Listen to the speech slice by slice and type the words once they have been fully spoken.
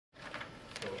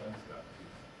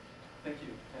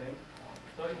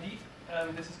indeed,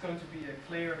 this is going to be a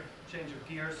clear change of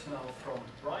gears now from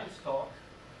Brian's talk.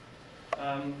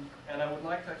 And I would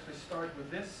like to actually start with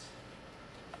this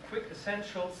quick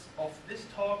essentials of this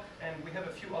talk, and we have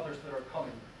a few others that are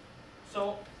coming.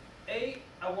 So, I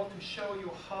want to show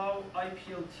you how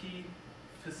IPLT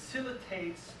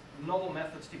facilitates novel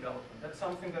methods development. That's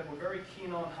something that we're very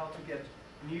keen on, how to get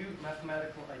new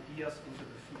mathematical ideas into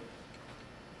the field.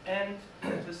 And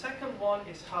the second one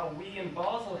is how we in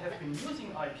Basel have been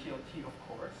using IPLT, of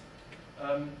course,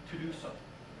 to do so.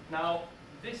 Now,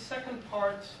 this second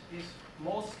part is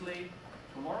mostly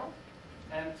tomorrow,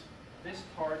 and this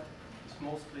part is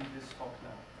mostly this talk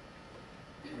now.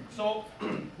 So,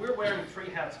 we're wearing three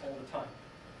hats all the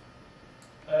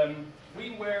time.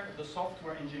 We wear the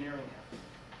software engineering hat.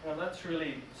 Now, that's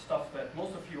really stuff that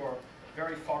most of you are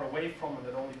very far away from, and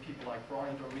that only people like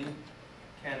Brian or me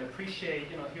can appreciate.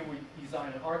 You know, here we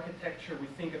design an architecture, we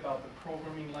think about the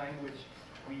programming language,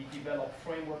 we develop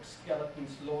framework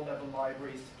skeletons, low-level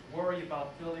libraries, worry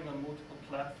about building on multiple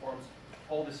platforms,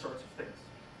 all these sorts of things.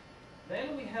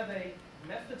 Then we have a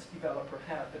methods developer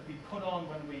hat that we put on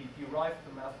when we derive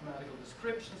the mathematical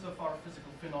descriptions of our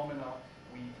physical phenomena.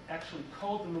 We actually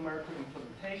code the numerical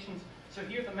implementations. So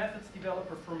here the methods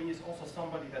developer for me is also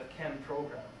somebody that can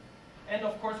program. And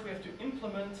of course we have to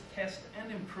implement, test,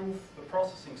 and improve the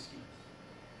processing schemes.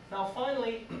 Now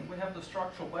finally, we have the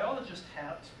structural biologist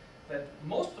hat that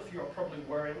most of you are probably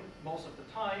wearing most of the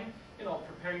time, you know,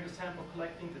 preparing the sample,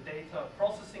 collecting the data,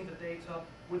 processing the data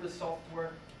with the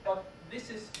software. But this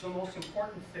is the most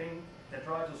important thing that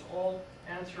drives us all,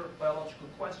 answer biological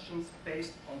questions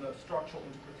based on the structural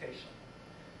interpretation.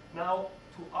 Now,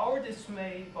 to our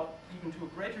dismay, but even to a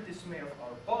greater dismay of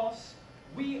our boss,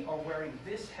 we are wearing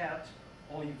this hat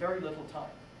only very little time.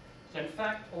 So in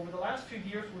fact, over the last few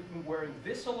years, we've been wearing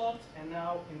this a lot, and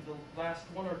now in the last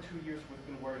 1 or 2 years, we've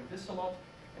been wearing this a lot,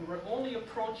 and we're only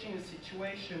approaching a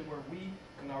situation where we,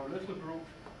 in our little group,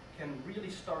 can really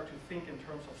start to think in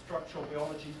terms of structural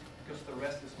biology, because the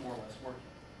rest is more or less working.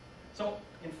 So,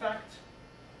 in fact,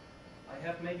 I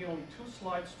have maybe only 2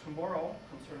 slides tomorrow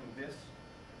concerning this.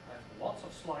 I have lots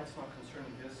of slides now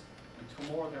concerning this, and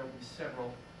tomorrow there will be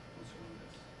several concerning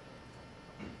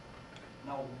this.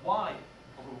 Now, why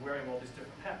are we wearing all these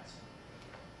different hats?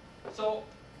 So,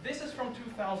 this is from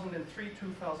 2003,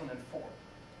 2004.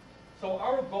 So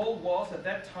our goal was at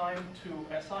that time to,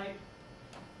 as I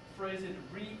phrase it,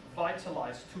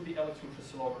 revitalize 2D electron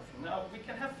crystallography. Now, we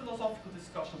can have philosophical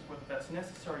discussions whether that's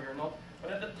necessary or not,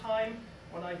 but at the time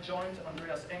when I joined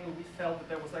Andreas Engel, we felt that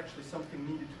there was actually something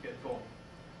needed to get going.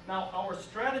 Now, our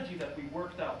strategy that we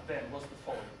worked out then was the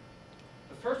following.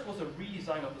 The first was a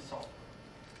redesign of the software.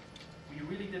 We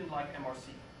really didn't like MRC.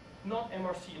 Not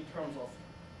MRC in terms of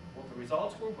what the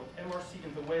results were, but MRC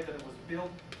in the way that it was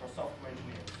built for software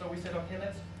engineering. So we said, okay,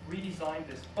 let's redesign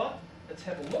this, but let's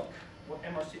have a look what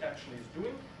MRC actually is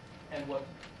doing and what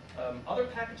other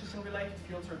packages in related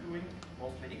fields are doing,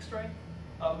 mostly X-ray,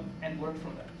 and learn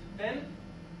from that. Then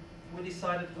we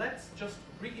decided, let's just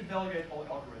re-evaluate all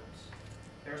algorithms.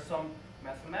 There's some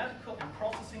mathematical and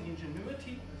processing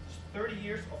ingenuity, 30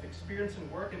 years of experience and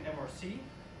work in MRC,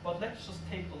 but let's just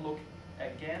take a look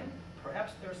again.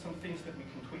 Perhaps there's some things that we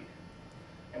can tweak.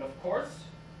 And of course,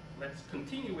 let's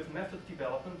continue with method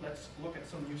development. Let's look at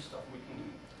some new stuff we can do.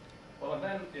 Well, and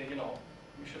then, you know,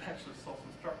 we should actually solve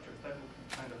some structures. That would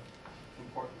be kind of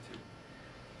important too.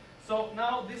 So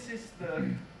now this is the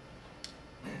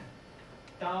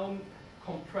down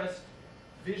compressed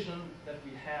vision that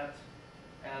we had,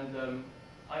 and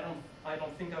I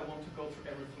don't think I want to go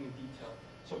through everything in detail.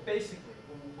 So basically,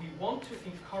 we want to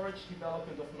encourage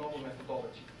development of novel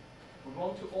methodology. We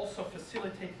want to also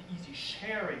facilitate the easy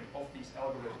sharing of these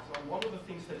algorithms. So one of the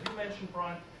things that you mentioned,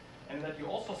 Brian, and that you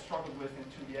also struggle with in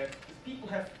 2DX is people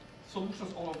have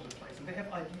solutions all over the place, and they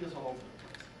have ideas all over the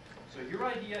place. So your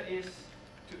idea is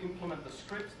to implement the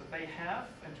scripts that they have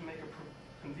and to make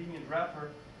a convenient wrapper.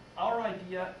 Our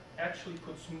idea actually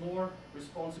puts more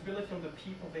responsibility on the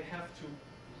people. They have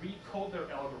to recode their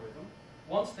algorithm.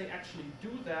 Once they actually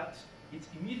do that, it's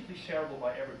immediately shareable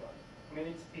by everybody. I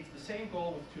mean, it's the same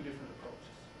goal with 2 different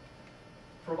approaches.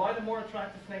 Provide a more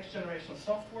attractive next generation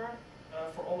software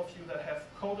for all of you that have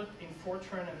coded in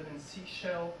Fortran and then in C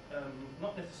Shell,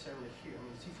 not necessarily here. I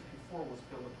mean, CCP4 was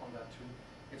built upon that too.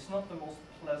 It's not the most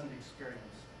pleasant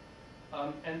experience.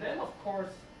 And then, of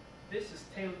course, this is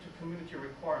tailored to community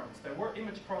requirements. There were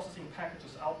image processing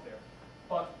packages out there,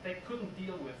 but they couldn't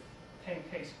deal with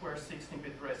 10K square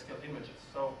 16-bit grayscale images.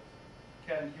 So,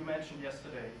 Ken, you mentioned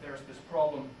yesterday, there's this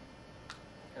problem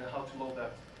how to load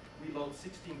that. We load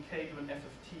 16K to an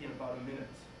FFT in about a minute.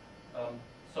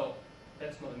 So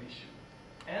that's not an issue.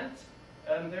 And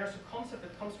There's a concept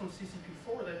that comes from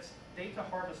CCP4 that's data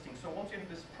harvesting. So once you have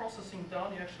this processing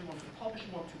done, you actually want to publish,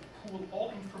 you want to pool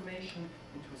all information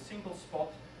into a single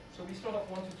spot. So we sort of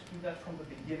wanted to do that from the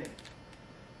beginning.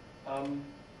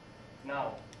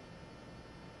 Now,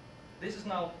 this is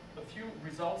now a few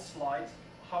results slides,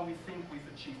 how we think we've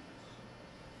achieved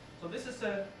this. So this is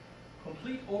a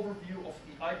complete overview of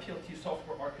the IPLT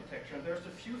software architecture, and there's a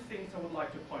few things I would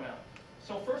like to point out.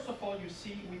 So first of all, you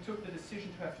see we took the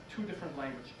decision to have 2 different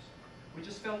languages. We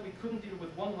just felt we couldn't deal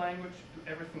with one language to do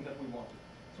everything that we wanted.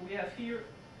 So we have here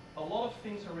a lot of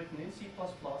things are written in C++,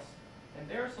 and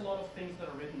there's a lot of things that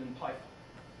are written in Python.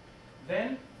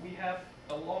 Then we have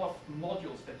a lot of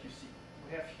modules that you see.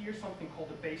 We have here something called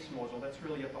the base module, that's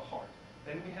really at the heart.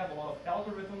 Then we have a lot of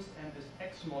algorithms and this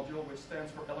X module, which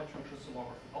stands for electron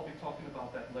crystallography. I'll be talking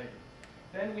about that later.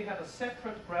 Then we have a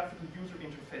separate graphical user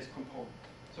interface component.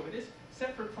 So it is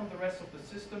separate from the rest of the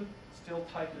system, still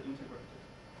tightly integrated.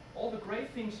 All the great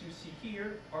things you see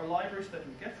here are libraries that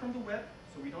we get from the web,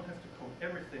 so we don't have to code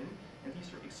everything. And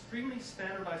these are extremely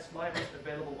standardized libraries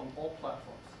available on all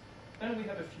platforms. Then we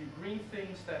have a few green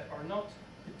things that are not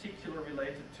particularly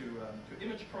related to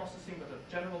image processing, but are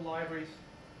general libraries.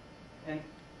 And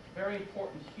very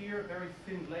important here, very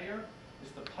thin layer,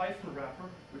 is the Python wrapper,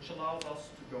 which allows us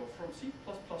to go from C++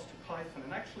 to Python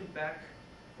and actually back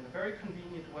in a very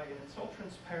convenient way. And it's so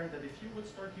transparent that if you would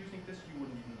start using this, you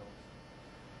wouldn't even notice.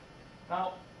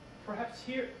 Now, perhaps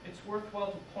here it's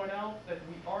worthwhile to point out that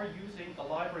we are using a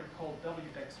library called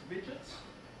WX Widgets.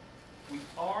 We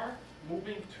are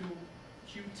moving to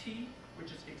Qt,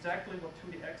 which is exactly what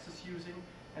 2DX is using.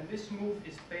 And this move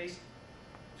is based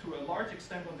to a large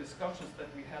extent on discussions that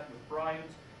we had with Bryant,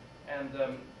 and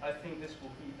I think this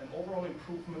will be an overall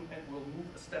improvement and will move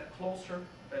a step closer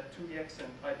that 2DX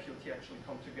and IPLT actually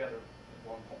come together at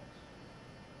one point.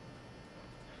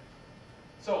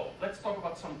 So let's talk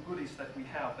about some goodies that we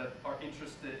have that are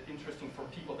interesting for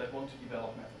people that want to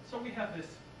develop methods. So we have this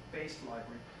base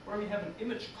library where we have an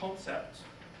image concept,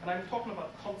 and I'm talking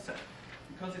about concept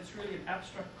because it's really an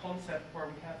abstract concept where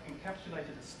we have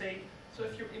encapsulated a state. So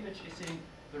if your image is in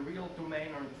the real domain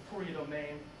or the Fourier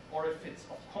domain, or if it's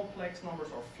of complex numbers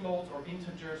or floats or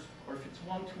integers, or if it's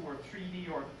 1, 2, or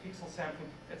 3D or the pixel sampling,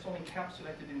 it's all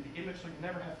encapsulated in the image, so you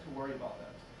never have to worry about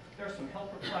that. There are some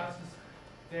helper classes.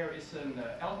 There is an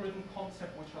algorithm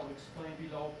concept, which I'll explain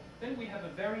below. Then we have a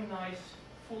very nice,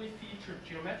 fully featured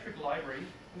geometric library.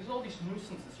 And there's all these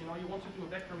nuisances. You know, you want to do a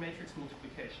vector matrix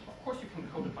multiplication. Of course, you can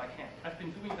code it by hand. I've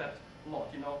been doing that a lot.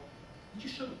 You know, you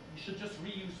shouldn't. You should just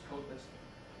reuse code that's there.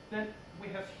 Then we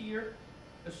have here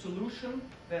a solution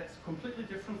that's completely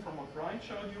different from what Brian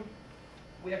showed you.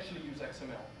 We actually use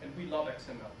XML, and we love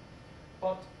XML.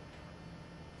 But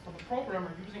for the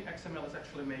programmer, using XML is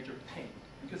actually a major pain,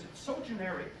 because it's so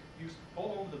generic, used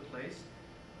all over the place,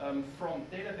 from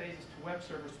databases to web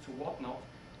servers to whatnot,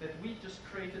 that we just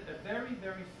created a very,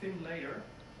 very thin layer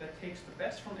that takes the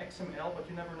best from XML, but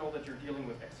you never know that you're dealing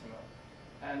with XML.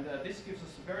 And this gives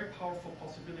us a very powerful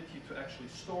possibility to actually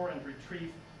store and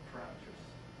retrieve parameters.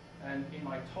 And in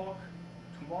my talk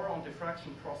tomorrow on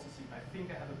diffraction processing, I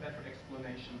think I have a better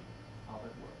explanation how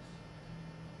that works.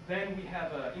 Then we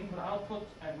have input-output,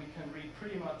 and we can read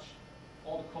pretty much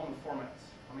all the common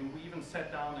formats. I mean, we even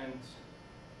sat down and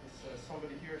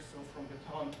somebody here, so from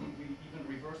Gatan, we even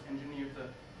reverse engineered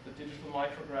the digital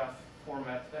micrograph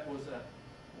format. That was a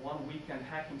one weekend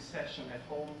hacking session at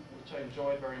home, which I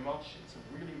enjoyed very much. It's a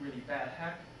really, really bad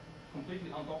hack, completely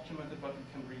undocumented, but we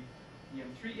can read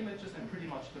EM3 images and pretty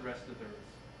much the rest that there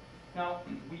is. Now,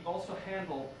 we also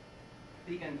handle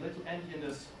big and little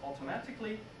endianness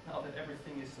automatically. Now that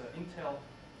everything is Intel,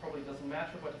 probably doesn't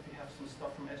matter, but if you have some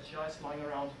stuff from SGIs lying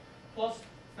around. Plus,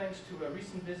 thanks to a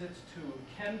recent visit to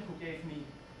Ken, who gave me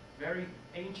very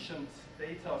ancient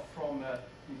data from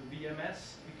the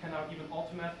VMS, we can now even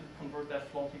automatically convert that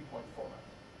floating point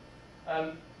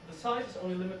format. The size is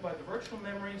only limited by the virtual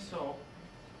memory, so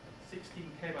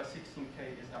 16K by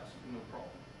 16K is absolutely no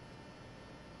problem.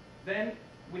 Then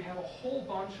we have a whole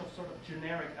bunch of sort of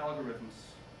generic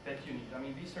algorithms that you need. I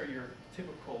mean, these are your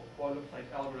typical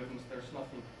boilerplate algorithms. There's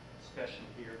nothing special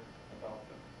here about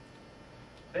them.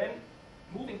 Then,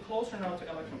 moving closer now to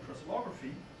electron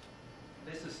crystallography,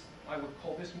 this is, I would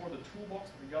call this more the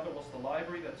toolbox. The other was the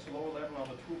library, that's lower level. Now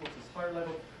the toolbox is higher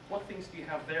level. What things do you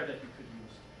have there that you could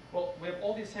use? Well, we have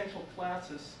all the essential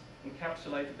classes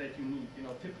encapsulated that you need. You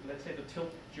know, let's say the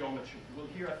tilt geometry. You will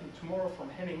hear, I think, tomorrow from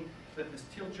Henning that this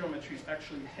tilt geometry is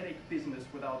actually headache business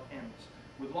without end,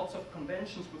 with lots of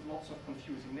conventions, with lots of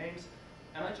confusing names.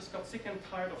 And I just got sick and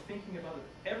tired of thinking about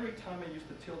it every time I used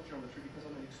the tilt geometry because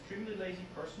I'm an extremely lazy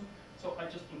person. So I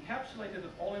just encapsulated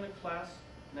it all in a class,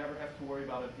 never have to worry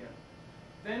about it again.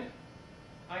 Then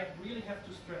I really have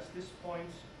to stress this point.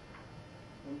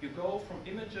 When you go from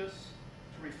images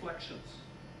to reflections,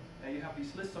 and you have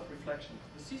these lists of reflections,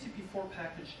 the CCP4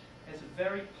 package has a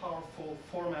very powerful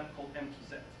format called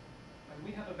MTZ. And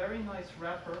we have a very nice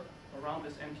wrapper around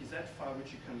this MTZ file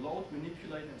which you can load,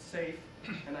 manipulate, and save.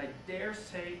 And I dare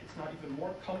say it's not even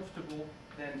more comfortable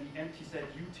than the MTZ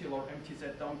util or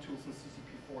MTZ dump tools in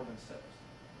CCP4 themselves.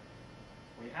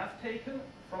 We have taken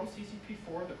from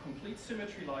CCP4 the complete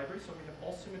symmetry library, so we have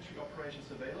all symmetry operations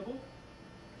available.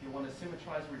 If you want to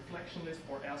symmetrize a reflection list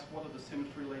or ask what are the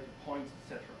symmetry-related points,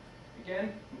 etc.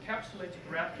 Again, encapsulated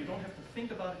graph, you don't have to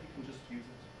think about it, you can just use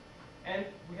it. And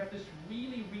we have this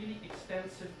really, really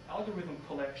extensive algorithm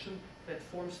collection that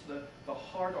forms the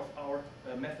heart of our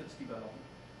methods development.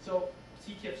 So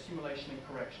CTF simulation and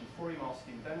correction, Fourier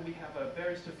masking. Then we have a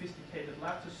very sophisticated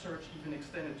lattice search, even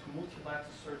extended to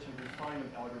multi-lattice search and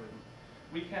refinement algorithm.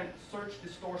 We can search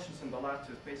distortions in the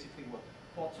lattice, basically what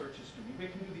plot search is doing. We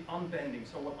can do the unbending,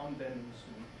 so what unbending is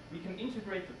doing. We can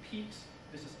integrate the peaks.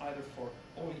 This is either for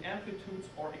only amplitudes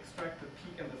or extract the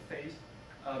peak and the phase.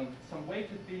 Some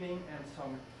weighted binning and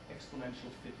some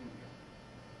exponential fitting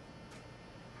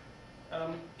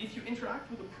here. If you interact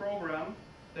with the program,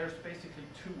 there's basically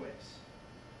two ways.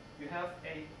 You have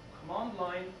a command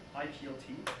line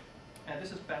IPLT, and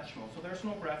this is batch mode, so there's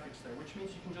no graphics there, which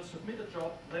means you can just submit a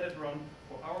job, let it run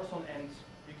for hours on end.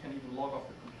 You can even log off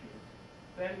the computer.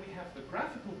 Then we have the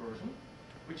graphical version,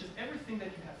 which is everything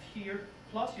that you have here,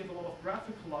 plus you have a lot of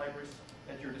graphical libraries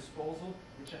at your disposal,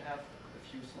 which I have a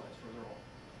few slides further on.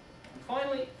 And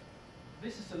finally,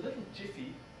 this is a little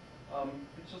jiffy,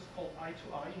 which is called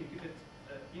I2I. You give it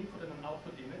input and an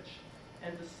output image.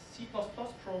 And the C++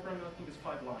 program, I think, is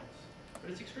 5 lines.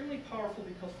 But it's extremely powerful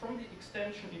because from the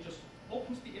extension, it just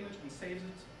opens the image and saves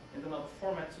it in another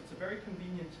format. So it's a very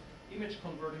convenient image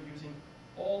converter using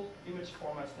all image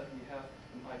formats that we have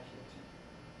in IPLT.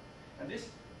 And this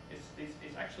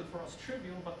is actually for us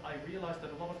trivial, but I realize that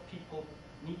a lot of people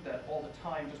need that all the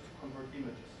time just to convert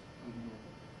images.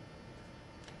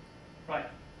 Right,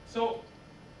 so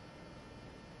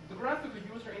the graphical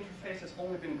user interface has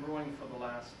only been growing for the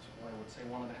last, well, I would say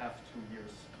 1.5 to 2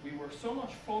 years. We were so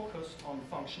much focused on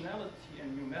functionality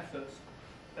and new methods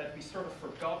that we sort of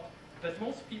forgot that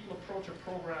most people approach a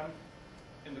program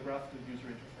in the graphical user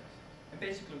interface. And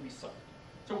basically we sucked.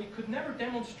 So we could never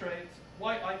demonstrate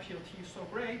why IPLT is so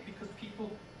great because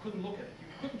people couldn't look at it.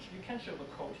 You can't show the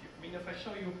code here. I mean, if I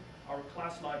show you our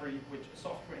class library, which a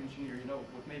software engineer,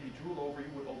 would maybe drool over, you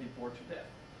would all be bored to death.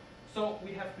 So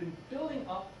we have been building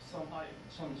up some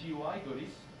GUI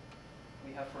goodies.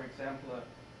 We have, for example, a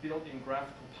built-in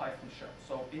graphical Python shell.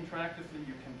 So interactively,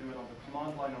 you can do it on the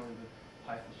command line or in the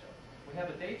Python shell. We have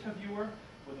a data viewer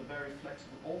with a very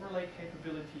flexible overlay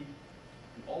capability.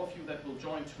 And all of you that will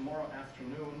join tomorrow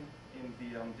afternoon in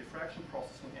the diffraction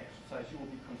processing exercise, you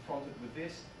will be confronted with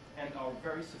this and our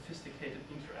very sophisticated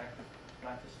interactive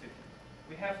lattice fitting.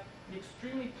 We have an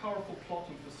extremely powerful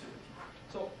plotting facility.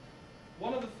 So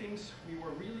one of the things we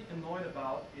were really annoyed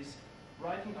about is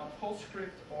writing a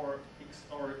PostScript or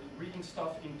reading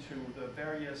stuff into the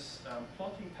various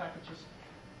plotting packages,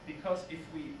 because if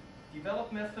we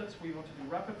develop methods, we want to do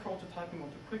rapid prototyping, we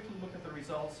want to quickly look at the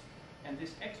results, and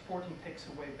this exporting takes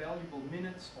away valuable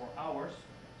minutes or hours.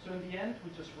 So in the end,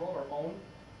 we just wrote our own,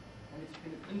 and it's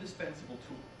been an indispensable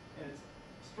tool. And it's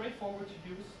straightforward to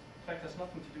use. In fact, it has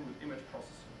nothing to do with image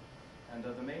processing. And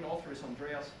the main author is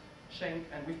Andreas Schenk,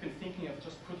 and we've been thinking of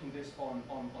just putting this on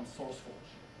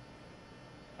SourceForge.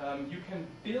 You can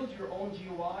build your own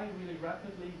GUI really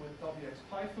rapidly with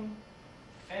WX-Python,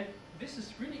 and this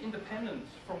is really independent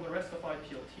from the rest of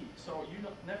IPLT. So you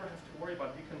never have to worry about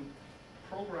it. You can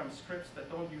program scripts that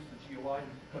don't use the GUI,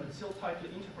 but it's still tightly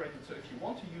integrated. So if you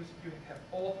want to use it, you have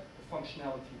all the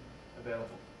functionality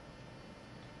available.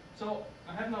 So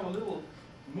I have now a little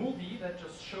movie that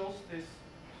just shows this.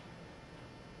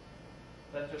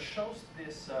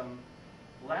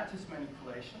 Lattice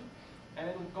manipulation, and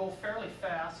it will go fairly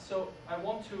fast. So I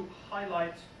want to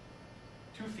highlight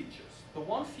 2 features. The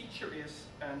one feature is,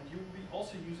 and you'll be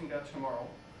also using that tomorrow,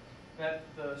 that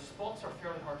the spots are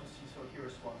fairly hard to see. So here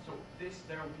is one. So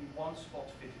there will be one spot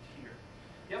fitted here.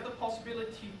 You have the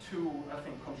possibility to, I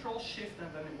think, Control-Shift, and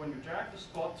then when you drag the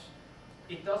spot,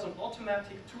 it does an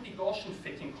automatic 2D Gaussian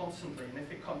fitting constantly. And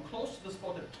if it comes close to the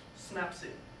spot, it snaps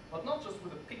in. But not just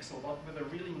with a pixel, but with a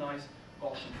really nice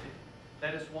Gaussian fitting.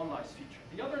 That is one nice feature.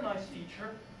 The other nice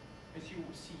feature is you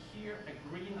will see here a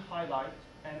green highlight,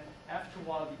 and after a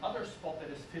while the other spot that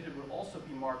is fitted will also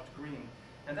be marked green.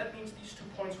 And that means these 2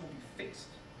 points will be fixed.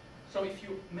 So if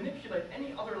you manipulate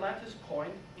any other lattice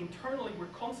point, internally we're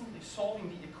constantly solving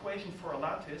the equation for a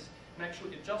lattice and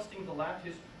actually adjusting the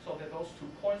lattice so that those 2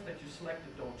 points that you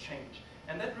selected don't change.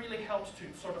 And that really helps to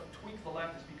sort of tweak the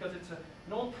lattice, because it's a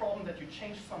known problem that you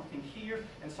change something here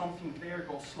and something there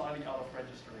goes slightly out of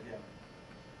register again.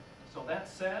 So that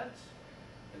said,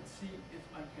 let's see if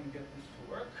I can get this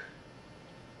to work.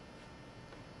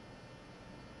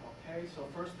 Okay, so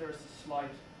first there's a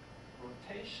slight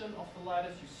rotation of the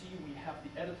lattice. You see we have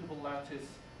the editable lattice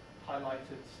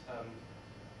highlighted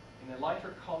in a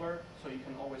lighter color, so you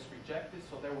can always reject it.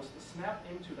 So there was the snap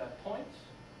into that point,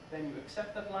 then you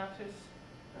accept that lattice,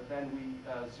 and then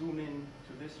we zoom in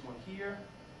to this one here.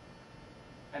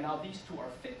 And now these 2 are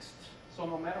fixed, so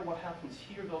no matter what happens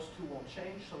here, those 2 won't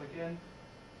change. So again,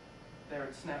 there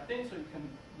it's snapped in, so you can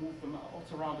move them out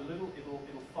around a little. It'll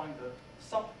find the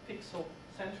sub-pixel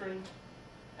centering,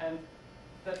 and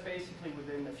that basically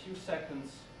within a few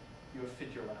seconds you have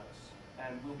fit your lattice.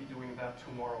 And we'll be doing that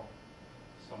tomorrow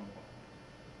somewhere.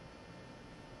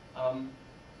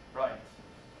 Right.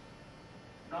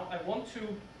 Now I want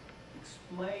to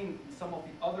explain some of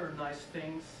the other nice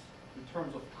things in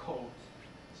terms of code.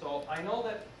 So I know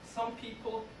that some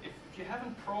people, if you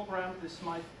haven't programmed, this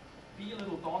might be a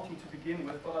little daunting to begin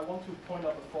with, but I want to point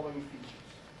out the following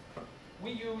features.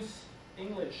 We use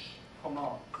English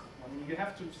commands. I mean, you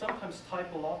have to sometimes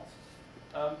type a lot,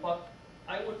 but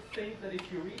I would think that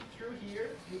if you read through here,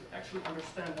 you actually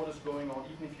understand what is going on,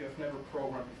 even if you have never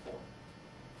programmed before.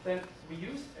 Then we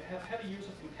have heavy use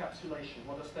of encapsulation.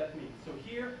 What does that mean? So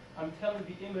here, I'm telling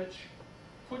the image,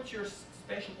 put your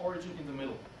spatial origin in the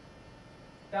middle.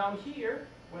 Down here,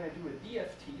 when I do a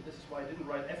DFT, this is why I didn't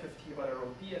write FFT, but I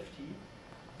wrote DFT,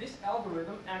 this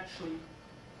algorithm actually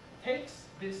takes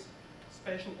this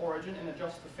spatial origin and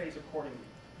adjusts the phase accordingly.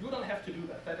 You don't have to do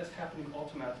that. That is happening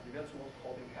automatically. That's what's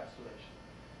called encapsulation.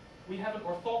 We have an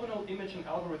orthogonal imaging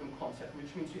algorithm concept,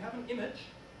 which means you have an image,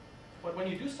 but when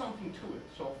you do something to it,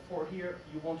 so for here,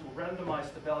 you want to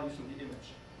randomize the values in the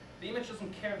image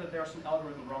doesn't care that there's an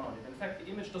algorithm run on it. In fact,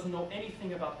 the image doesn't know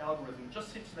anything about algorithm. It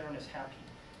just sits there and is happy.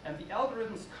 And the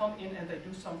algorithms come in and they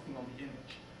do something on the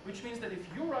image, which means that if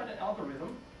you write an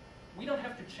algorithm, we don't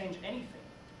have to change anything.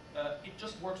 It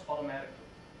just works automatically.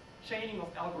 Chaining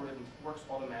of algorithms works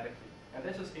automatically. And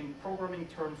this is in programming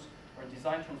terms or in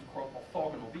design terms called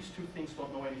orthogonal. These 2 things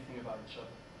don't know anything about each other.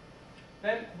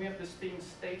 Then we have this thing,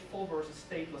 stateful versus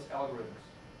stateless algorithms.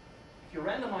 If you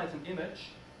randomize an image,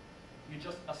 you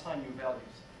just assign new values.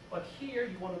 But here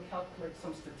you want to calculate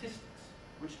some statistics,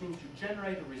 which means you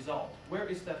generate a result. Where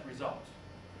is that result?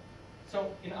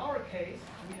 So in our case,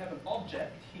 we have an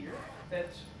object here that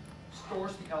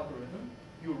stores the algorithm.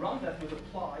 You run that with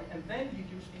apply, and then you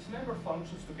use these member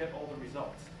functions to get all the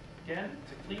results. Again,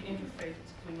 it's a clean interface,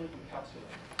 it's cleanly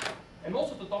encapsulated. And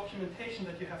also the documentation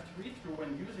that you have to read through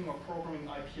when using or programming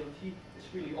IPLT is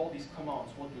really all these commands.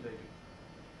 What do they do?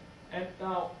 And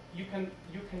now you can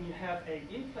have a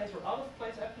in-place or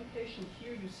out-of-place application.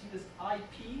 Here you see this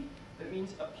IP, that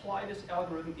means apply this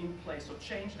algorithm in place, so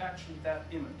change actually that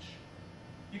image.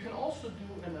 You can also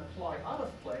do an apply out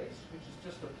of place, which is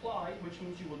just apply, which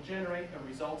means you will generate a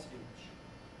results image.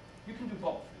 You can do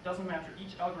both. It doesn't matter.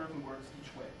 Each algorithm works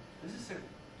each way. This is a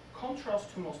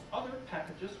contrast to most other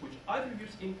packages, which either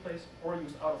use in place or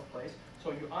use out of place.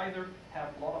 So you either have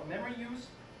a lot of memory use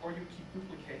or you keep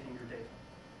duplicating your data.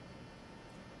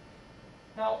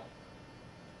 Now,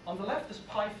 on the left is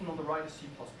Python, on the right is C++.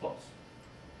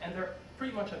 And they're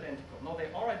pretty much identical. No,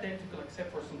 they are identical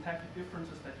except for syntactic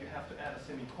differences that you have to add a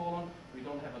semicolon. We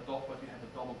don't have a dot, but you have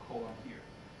a double colon here.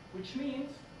 Which means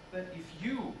that if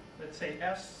you, let's say,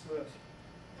 as the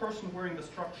person wearing the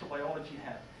structural biology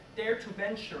hat, dare to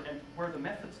venture and where the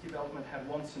methods development had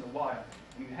once in a while,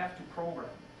 and you have to program,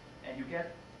 and you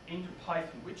get into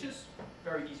Python, which is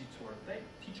very easy to learn. They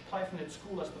teach Python at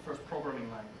school as the first programming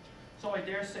language. So I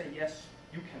dare say, yes,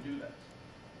 you can do that.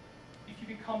 If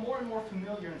you become more and more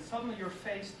familiar and suddenly you're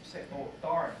faced, you say, oh,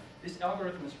 darn, this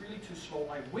algorithm is really too slow.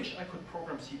 I wish I could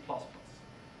program C++.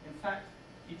 In fact,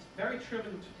 it's very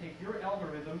trivial to take your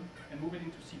algorithm and move it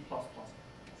into C++.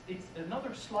 It's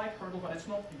another slight hurdle, but it's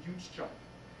not a huge jump.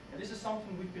 And this is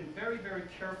something we've been very, very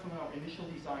careful in our initial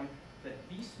design, that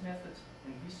these methods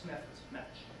and these methods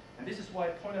match. And this is why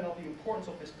I pointed out the importance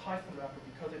of this Python wrapper,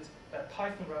 because it's that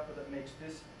Python wrapper that makes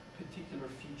this particular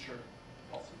feature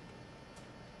possible.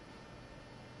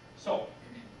 So,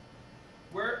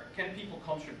 where can people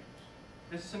contribute?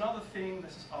 This is another thing,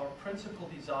 this is our principal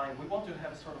design. We want to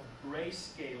have a sort of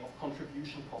grayscale of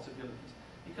contribution possibilities,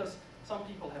 because some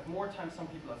people have more time, some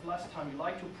people have less time. You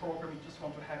like to program, you just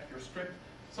want to hack your script.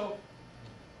 So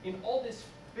in all this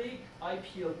big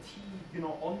IPLT,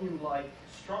 onion-like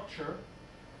structure,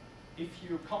 if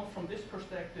you come from this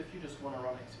perspective, you just want to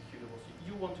run executables.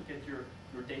 You want to get your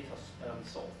data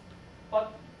solved.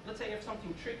 But let's say you have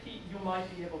something tricky, you might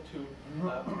be able to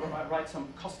write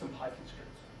some custom Python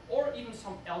scripts, or even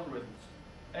some algorithms.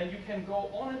 And you can go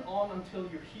on and on until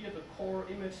you hear the core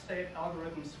image state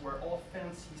algorithms where all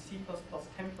fancy C++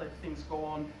 template things go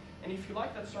on. And if you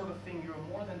like that sort of thing, you're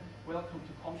more than welcome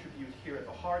to contribute here at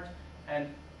the heart. And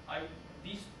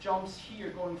these jumps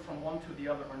here going from one to the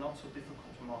other are not so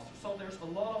difficult to master. So there's a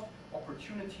lot of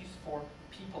opportunities for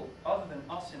people other than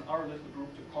us in our little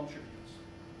group to contribute.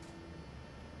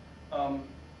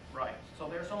 Right, so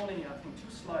there's only, I think,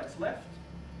 2 slides left.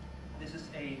 This is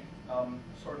a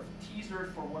sort of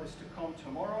teaser for what is to come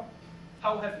tomorrow.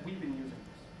 How have we been using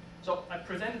this? So I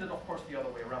presented it, of course, the other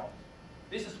way around.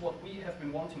 This is what we have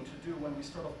been wanting to do when we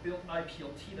sort of built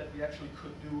IPLT that we actually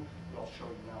could do, but I'll show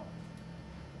you now.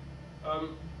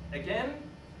 Again,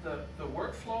 the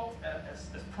workflow,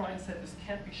 as Brian said, this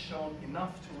can't be shown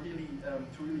enough to really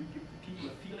give people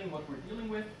a feeling what we're dealing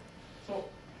with. So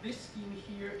this scheme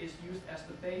here is used as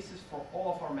the basis for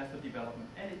all of our method development,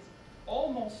 and it's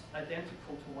almost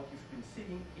identical to what you've been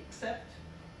seeing, except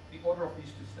the order of these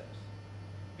 2 steps.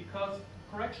 Because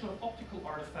correction of optical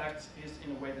artifacts is,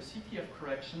 in a way, the CTF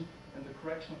correction, and the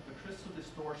correction of the crystal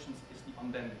distortions is the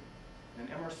unbending. In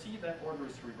MRC, that order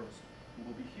is reversed. And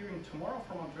we'll be hearing tomorrow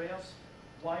from Andreas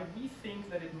why we think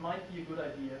that it might be a good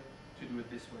idea to do it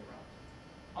this way around.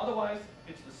 Otherwise,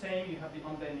 it's the same. You have the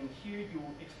unbending here. You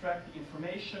extract the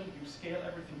information, you scale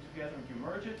everything together, and you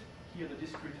merge it. Here, the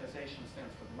discretization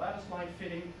stands for the lattice line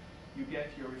fitting. You get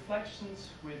your reflections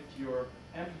with your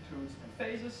amplitudes and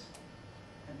phases.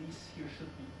 And these here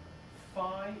should be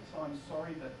phi, so I'm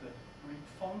sorry that the Greek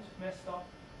font messed up.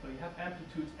 So you have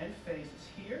amplitudes and phases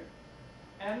here,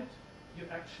 and you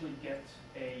actually get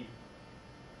a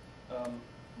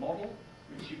model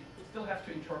which you still have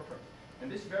to interpret.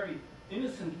 And this very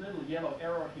innocent little yellow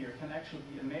arrow here can actually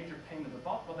be a major pain in the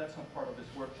butt, but that's not part of this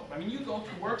workshop. I mean, you go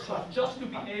to workshops just to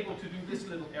be able to do this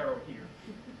little arrow here.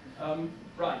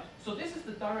 Right, so this is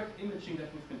the direct imaging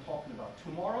that we've been talking about.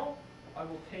 Tomorrow, I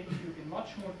will take you in much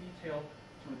more detail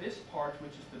through this part,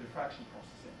 which is the diffraction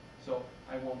processing. So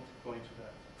I won't go into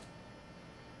that.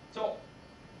 So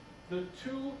the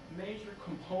 2 major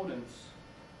components,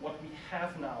 what we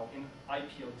have now in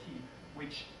IPLT,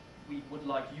 which we would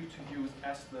like you to use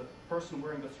as the person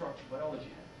wearing the structural biology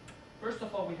hat. First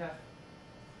of all, we have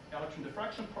electron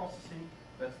diffraction processing.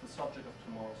 That's the subject of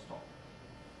tomorrow's talk.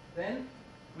 Then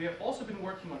we have also been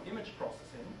working on image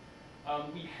processing.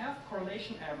 We have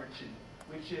correlation averaging,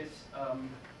 which is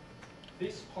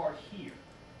this part here.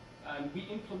 And we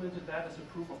implemented that as a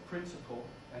proof of principle,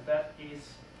 and that is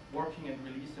working and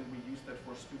released, and we use that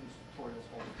for students' tutorials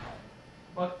all the time.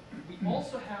 But we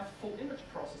also have full image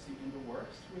processing in the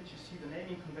works, which you see the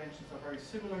naming conventions are very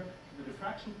similar to the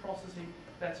diffraction processing.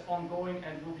 That's ongoing,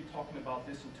 and we'll be talking about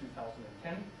this in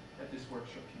 2010 at this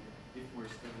workshop here, if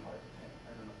we're still in IPLT,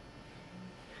 I don't know.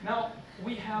 Now,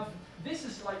 we have, this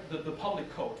is like the public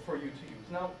code for you to use.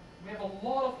 Now, we have a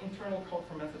lot of internal code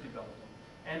for method development,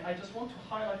 and I just want to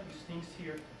highlight these things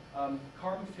here.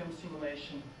 Carbon film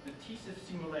simulation, the TSIF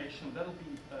simulation, that'll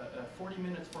be 40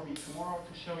 minutes for me tomorrow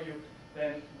to show you.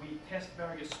 Then we test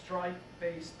various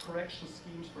stripe-based correction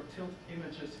schemes for tilt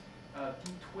images,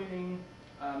 de-twinning,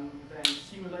 then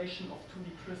simulation of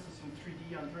 2D crystals in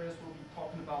 3D. Andreas will be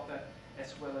talking about that,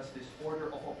 as well as this order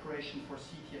of operation for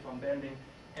CTF unbending.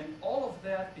 And all of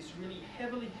that is really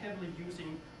heavily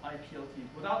using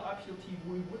IPLT. Without IPLT,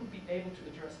 we wouldn't be able to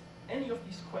address any of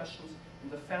these questions in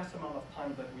the fast amount of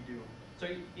time that we do. So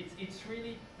it's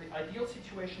really the ideal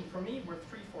situation for me. We're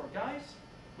 3-4 guys.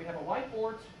 We have a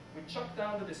whiteboard. We chuck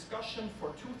down the discussion for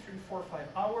 2, 3, 4, 5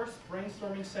 hours,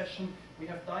 brainstorming session. We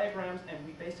have diagrams, and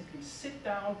we basically sit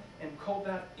down and code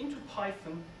that into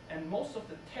Python. And most of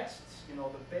the tests,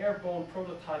 the bare bone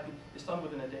prototyping, is done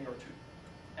within a day or 2.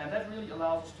 And that really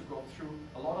allows us to go through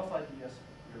a lot of ideas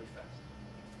really fast.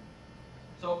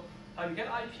 So how you get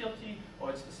IPLT? Oh,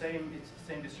 it's the same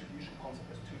distribution concept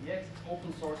as 2DX. It's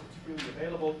open source. It's freely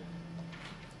available.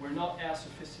 We're not as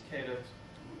sophisticated.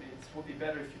 It would be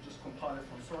better if you just compile it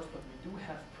from source, but we do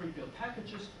have pre-built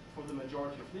packages for the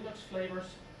majority of Linux flavors,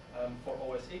 for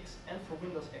OS X and for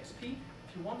Windows XP.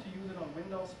 If you want to use it on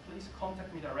Windows, please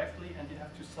contact me directly, and you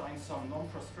have to sign some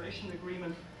non-frustration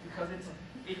agreement, because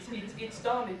it's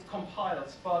done, it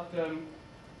compiles, but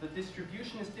the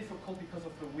distribution is difficult because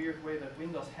of the weird way that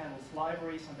Windows handles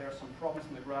libraries, and there are some problems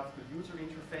in the graphical user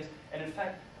interface. And in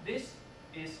fact, this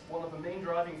is one of the main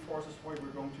driving forces where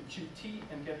we're going to Qt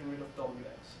and getting rid of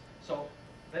WX. So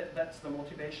that's the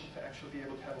motivation to actually be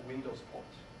able to have a Windows port.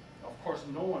 Of course,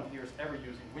 no one here is ever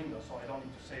using Windows, so I don't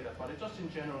need to say that, but just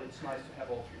in general, it's nice to have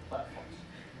all three platforms.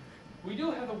 We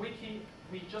do have a wiki.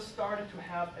 We just started to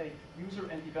have a user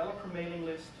and developer mailing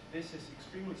list. This is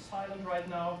extremely silent right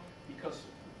now because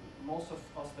most of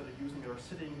us that are using it are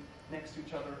sitting next to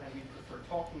each other, and we prefer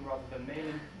talking rather than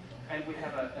mailing. And we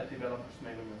have a developers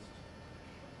mailing list.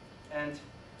 And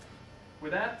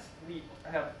with that, we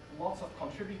have lots of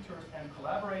contributors and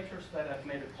collaborators that have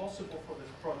made it possible for this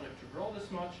project to grow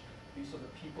this much. These are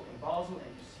the people in Basel,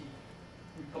 and you see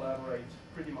we collaborate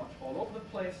pretty much all over the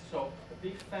place. So a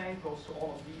big thank goes to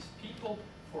all of these people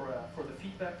for the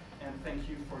feedback, and thank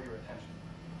you for your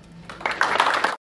attention.